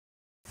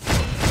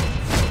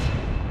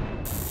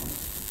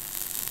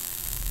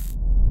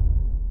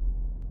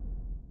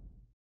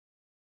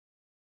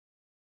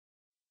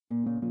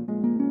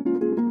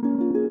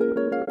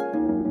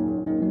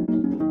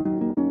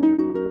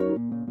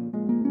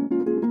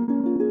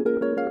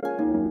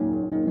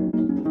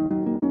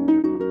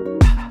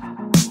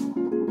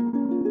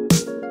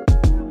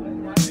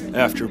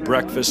After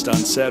breakfast on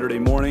Saturday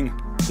morning,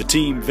 the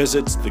team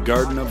visits the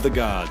Garden of the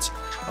Gods,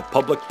 a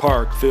public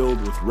park filled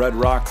with red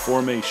rock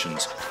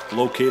formations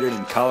located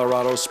in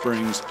Colorado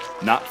Springs,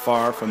 not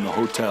far from the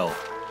hotel.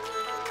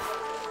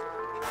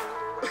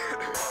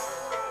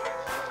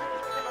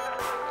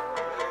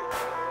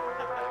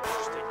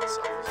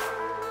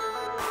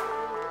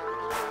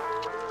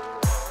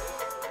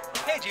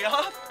 Hey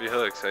Geoff!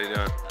 Felix, how you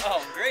doing?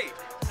 Oh, great.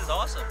 This is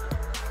awesome.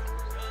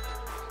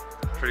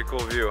 Pretty cool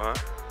view, huh?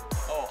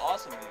 Oh,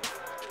 awesome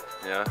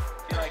view. Yeah?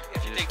 I feel like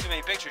if you take too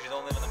many pictures, you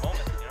don't live in the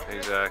moment, you know?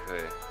 Exactly.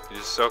 You're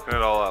just soaking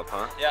it all up,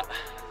 huh? Yeah.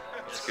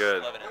 That's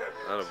good. Loving it.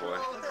 Attaboy.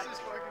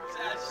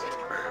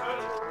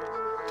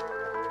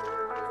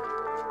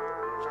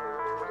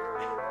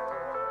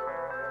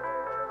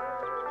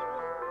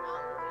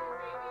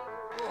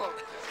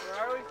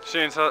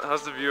 Shane,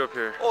 how's the view up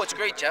here? Oh, it's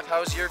great, Jeff.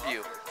 How's your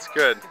view? It's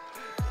good.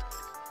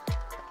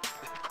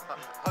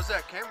 How's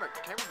that camera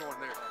going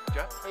there,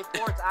 Jeff? Hey,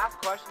 Forts, ask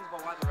questions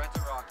about why the Reds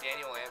are rock.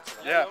 Daniel will answer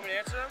them. Yeah. You want me to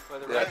answer them? Why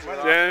the Reds are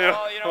rock. Daniel,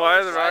 Well, you know, why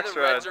are the rocks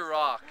red? Reds are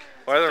rock.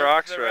 Why are the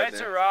rocks The red?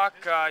 Reds are rock.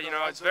 You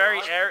know, it's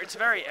very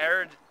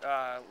arid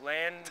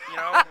land, you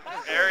know,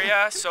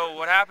 area. So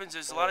what happens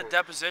is a lot of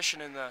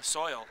deposition in the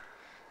soil,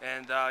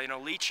 and you know,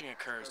 leaching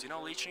occurs. Do you know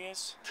what leaching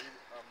is?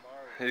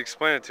 You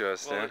explain it to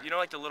us, Well, Dan. you know,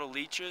 like the little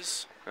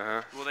leeches.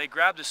 Uh-huh. Well, they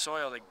grab the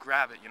soil, they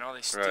grab it. You know,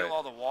 they steal Right.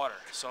 all the water,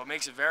 so it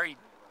makes it very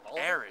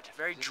arid,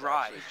 very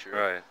dry.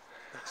 Right.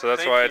 So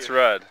that's Thank why you. it's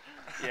red.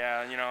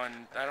 Yeah, you know,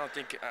 and I don't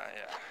think,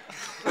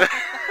 yeah.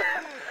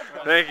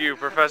 Thank you,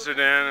 Professor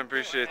Dan.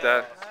 Appreciate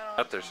that.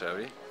 Out there,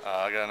 Chevy.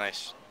 I got a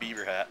nice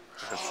beaver hat.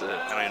 That's it.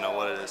 I don't even know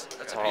what it is.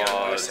 That's Oh,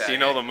 do you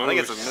know the I moose? think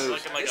it's a moose.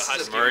 Looking like a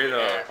husky. Murray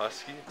the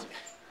husky.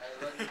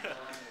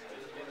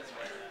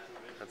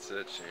 That's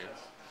it, Shane.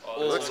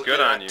 Oh, It looks good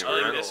on you,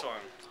 man. this one.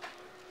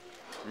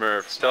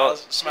 Murph, tell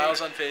us. Smiles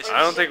on faces.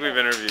 I don't think we've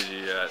interviewed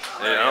you yet.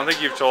 I don't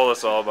think you've told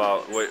us all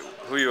about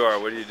who you are.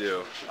 What do you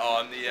do?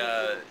 Oh,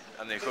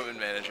 I'm the equipment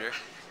manager.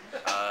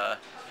 I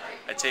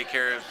take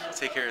care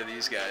of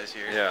these guys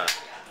here. Yeah.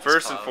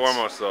 First and Clowns.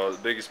 foremost, though,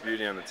 the biggest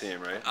beauty on the team,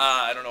 right?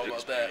 I don't know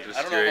about that. just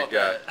I don't know straight about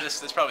guy. that.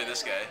 That's probably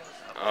this guy.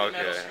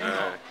 Okay. All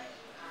right.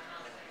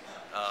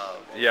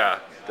 Yeah,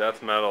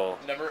 death metal.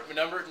 Number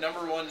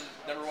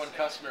one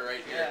customer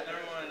right here. Yeah,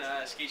 number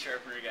one ski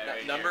sharper guy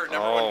right Number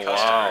Oh one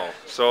customer. wow.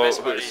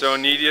 So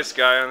neediest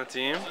guy on the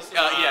team?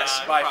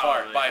 Yes, by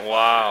far.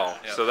 Wow.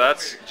 Yeah. So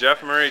that's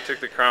Jeff Murray took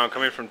the crown,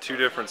 coming from two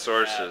different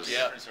sources.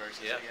 Yeah.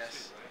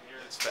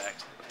 It's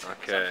fact.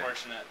 Okay.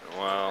 Unfortunate.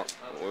 Well,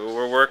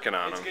 we're working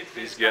on him.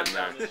 He's getting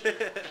there.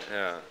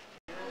 Yeah.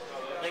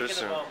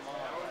 Tristan,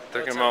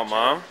 thinking about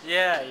mom?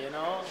 Yeah, you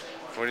know,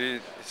 What do you?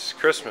 It's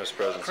Christmas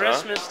presents,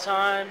 Christmas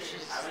time.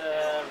 She's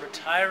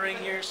retiring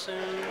here soon.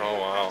 huh? Oh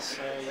wow.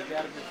 So you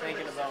gotta be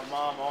thinking about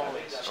mom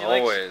always. She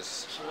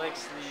Always.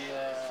 likes the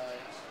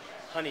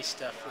honey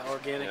stuff, the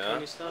organic Yeah?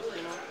 honey stuff,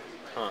 you know.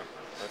 Huh.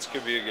 That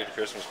could be a good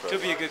Christmas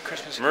present. Could be a good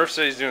Christmas. Murph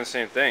said he's doing the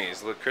same thing.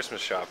 He's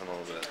Christmas shopping a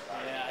little bit.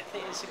 Yeah, I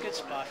think it's a good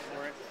spot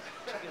for it.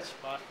 It's a good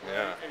spot. For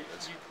Yeah.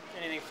 it.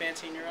 Anything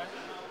fancy in your eye?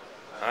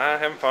 I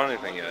haven't found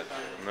anything yet.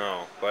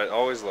 No, but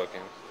always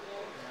looking.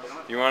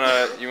 You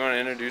wanna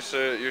introduce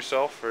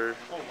yourself for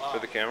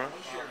the camera?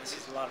 This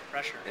is a lot of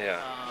pressure. Yeah.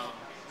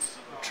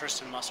 I'm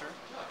Tristan Musser.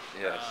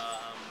 Yes.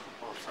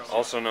 From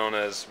Also known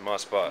as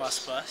Muss Bus. Muss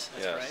Bus,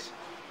 that's Yes.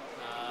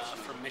 right.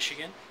 From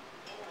Michigan.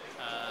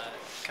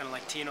 Kind of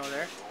like Tino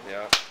there.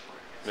 Yeah.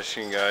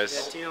 Michigan guys.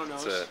 Yeah, Tino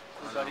knows. That's it.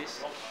 We're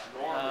buddies.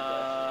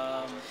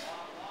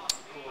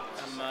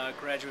 I'm a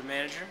graduate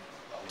manager.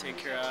 Take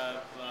care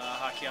of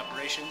hockey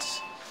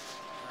operations.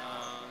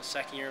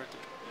 Second year with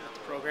the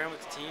program,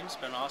 with the team. It's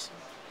been awesome.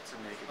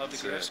 Love the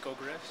Griffs. Go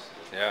Griffs.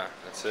 Yeah,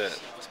 that's it.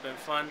 It's been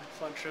fun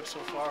trip so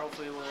far.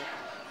 Hopefully we'll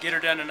get her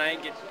done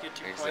tonight, get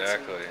 2 points,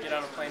 Exactly. and get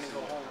on a plane and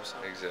go home. So.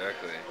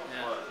 Exactly.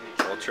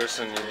 Yeah. Well,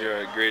 Tristan, you do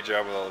a great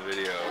job with all the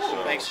videos.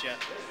 So Thanks, Jeff.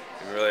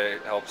 it really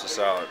helps us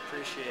out.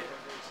 Appreciate it.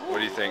 What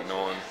do you think,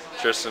 Nolan?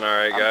 Tristan, all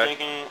right guy? I'm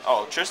thinking,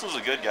 Tristan's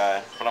a good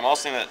guy, but I'm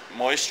also thinking that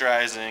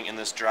moisturizing in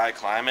this dry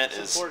climate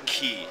is important.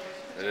 key.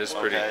 It is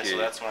pretty Okay, key. so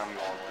that's what I'm going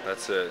with.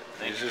 That's it.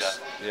 Thank You you, just,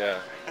 Jeff.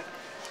 yeah.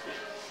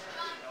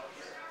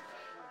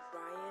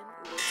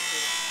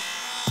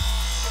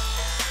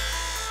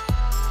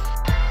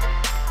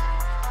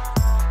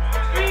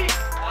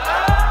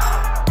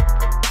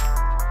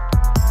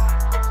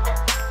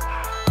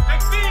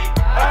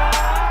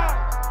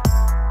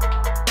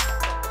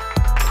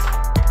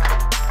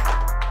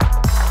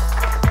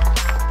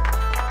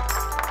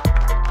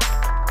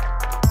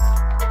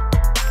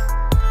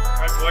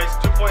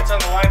 On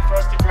the line for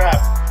us to grab.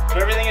 Do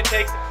everything it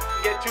takes to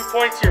get 2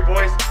 points here,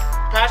 boys.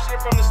 Passionate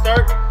from the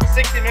start.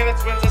 60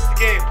 minutes wins us the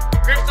game.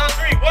 Griffs on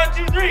 3. 1,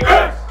 2, 3.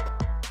 Griffs!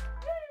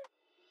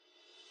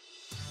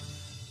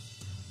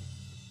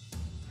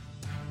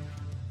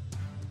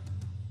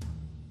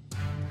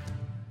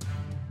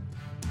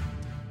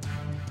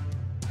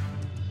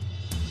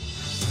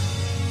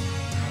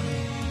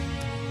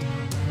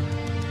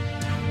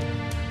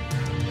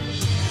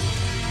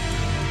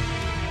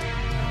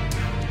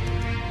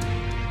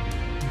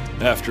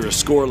 After a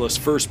scoreless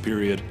first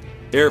period,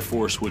 Air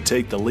Force would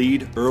take the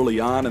lead early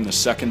on in the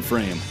second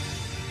frame.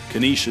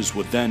 Canisius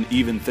would then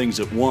even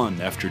things at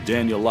 1 after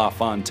Daniel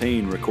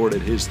LaFontaine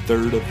recorded his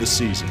 3rd of the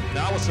season.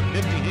 Now with some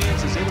nifty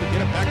hands, he's able to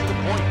get it back to the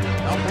point.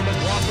 Now for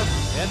McLaughlin,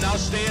 and now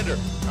Stander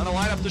on the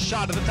line up the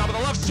shot to the top of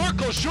the left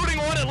circle, shooting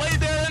one, it laid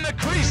there in the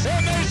crease,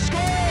 and they score!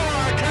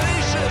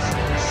 Canisius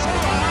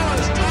somehow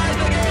has tied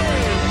the game!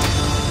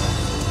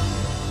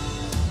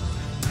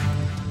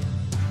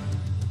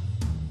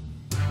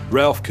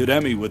 Ralph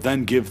Kademi would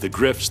then give the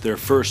Griffs their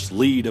first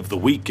lead of the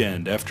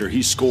weekend after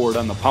he scored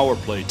on the power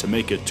play to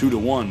make it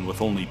 2-1 with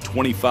only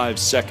 25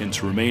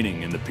 seconds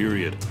remaining in the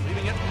period.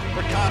 Leaving it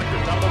for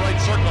Conacher, down the right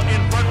circle,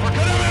 in front for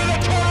Kademi, and a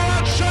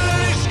turnaround shot,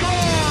 and he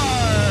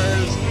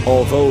scores!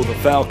 Although the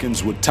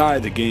Falcons would tie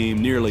the game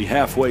nearly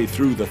halfway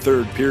through the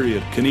 3rd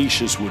period,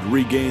 Canisius would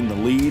regain the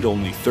lead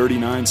only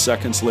 39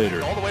 seconds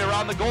later. All the way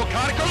around the goal,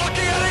 Conacher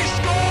looking at it, he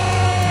scores!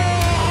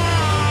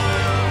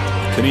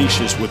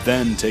 Canisius would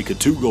then take a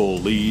 2-goal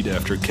lead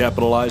after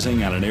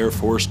capitalizing on an Air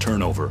Force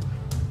turnover.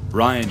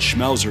 Ryan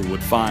Schmelzer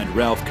would find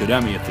Ralph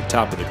Kademi at the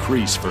top of the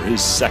crease for his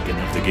 2nd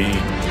of the game.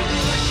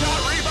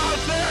 Shot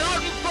rebounds there,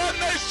 out in front,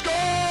 they score!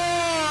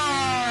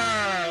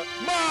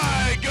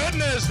 My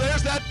goodness,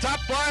 there's that top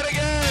line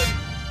again!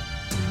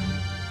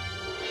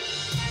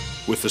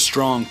 With a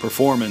strong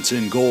performance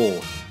in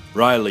goal,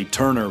 Riley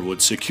Turner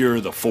would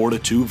secure the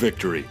 4-2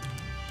 victory.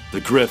 The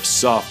Griffs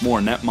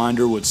sophomore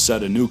netminder would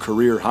set a new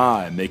career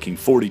high, making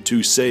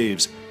 42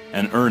 saves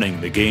and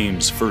earning the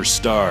game's first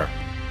star.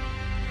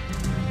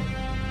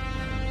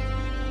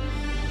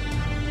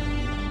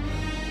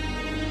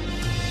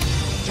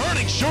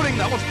 Turning, shooting,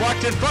 that one's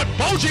blocked in front.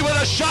 Bogie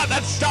with a shot,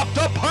 that's stopped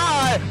up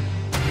high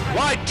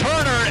by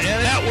Turner,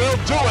 and that will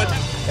do it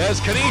as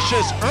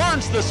Canisius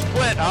earns the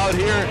split out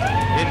here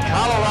in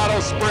Colorado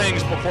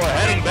Springs before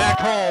heading back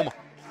home.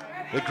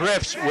 The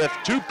Griffs with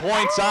 2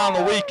 points on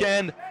the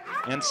weekend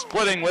and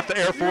splitting with the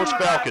Air Force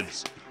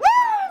Falcons.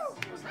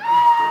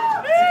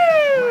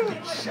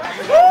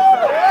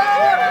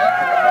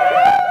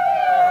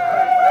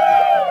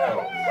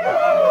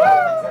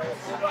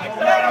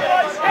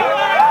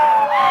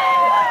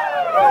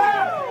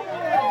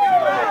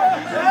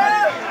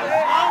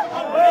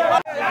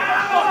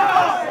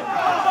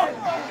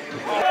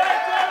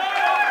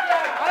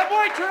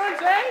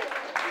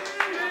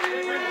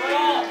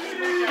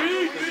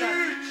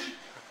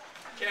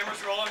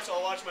 Camera's rolling, so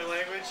I'll watch my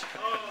language.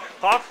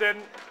 Hofton.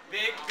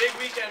 Big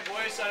weekend,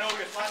 boys. I know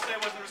last night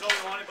wasn't the result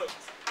we wanted, but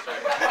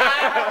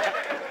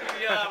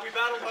we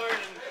battled hard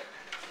and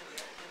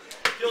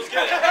it feels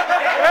good.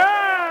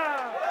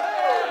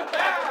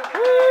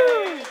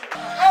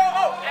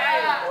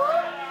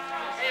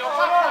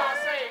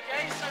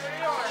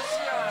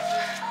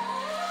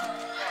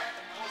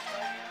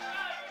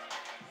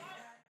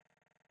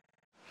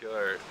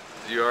 Killer,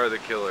 you are the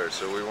killer,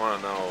 so we want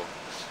to know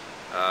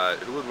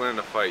who would win in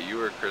a fight,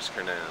 you or Chris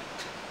Kernan?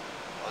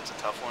 Well, it's a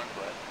tough one,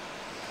 but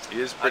he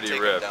is pretty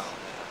ripped.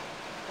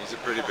 He's a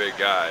pretty big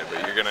guy,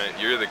 but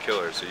you're the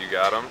killer, so you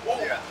got him?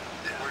 Yeah,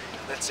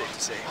 that's safe to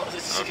say.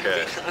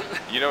 Okay.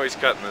 You know he's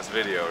cutting this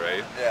video,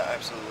 right? Yeah,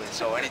 absolutely.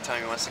 So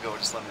anytime he wants to go,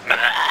 just let me know.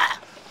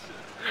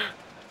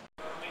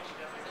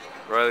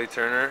 Riley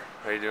Turner,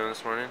 how you doing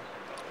this morning?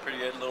 Pretty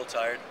good, a little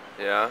tired.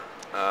 Yeah.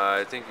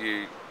 I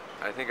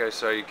think I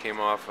saw you came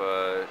off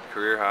a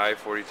career high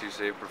 42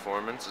 save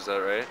performance. Is that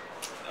right?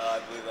 I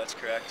believe that's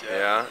correct. Yeah.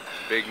 Yeah.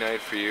 Big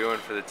night for you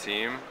and for the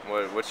team.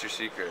 What's your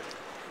secret?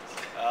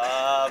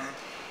 I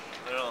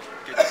don't know.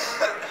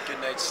 Good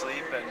night's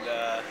sleep and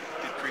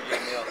good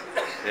pregame meal.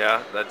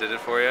 Yeah, that did it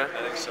for you?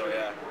 I think so.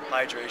 Yeah.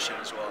 Hydration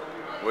as well.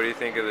 What do you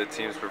think of the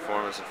team's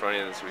performance in front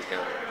of you this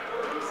weekend?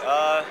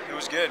 It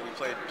was good. We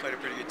played a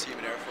pretty good team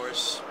in Air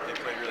Force. They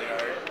played really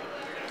hard.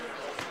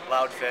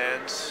 Loud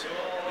fans.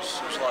 It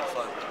was a lot of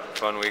fun.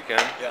 Fun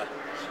weekend? Yeah.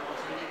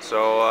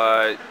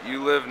 So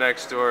you live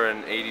next door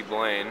in 80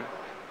 Blaine,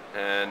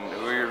 and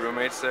who are your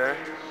roommates there?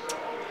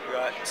 We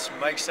got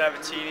Mike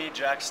Sabatini,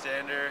 Jack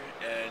Stander,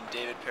 and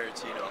David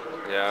Peritino.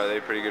 Yeah, are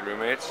they pretty good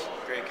roommates?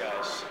 Great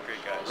guys,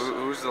 great guys.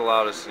 Who's the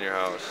loudest in your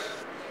house?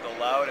 The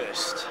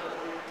loudest?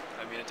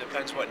 I mean, it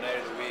depends what night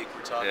of the week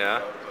we're talking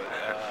about,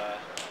 but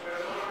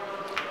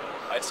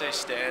I'd say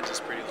Stans is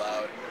pretty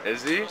loud.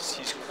 Is he?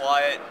 He's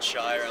quiet and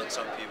shy around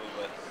some people,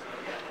 but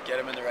get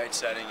him in the right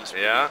setting, he's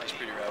pretty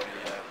rowdy,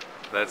 yeah.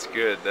 That's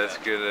good. That's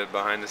good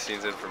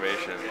behind-the-scenes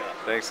information. Yeah.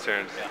 Thanks,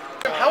 Turn.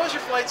 Yeah. How was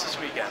your flights this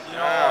weekend? You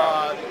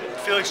know,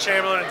 Felix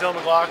Chamberlain and Dylan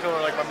McLaughlin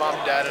were like my mom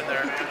and dad in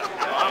there.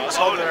 I was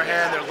holding their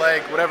hand, their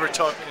leg, whatever it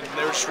took, and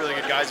they were just really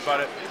good guys about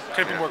it.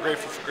 Couldn't be more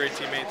grateful for great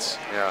teammates.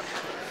 Yeah.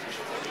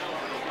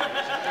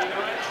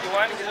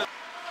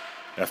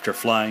 After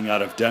flying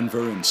out of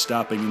Denver and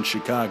stopping in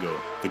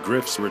Chicago, the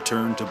Griffs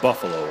returned to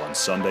Buffalo on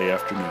Sunday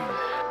afternoon.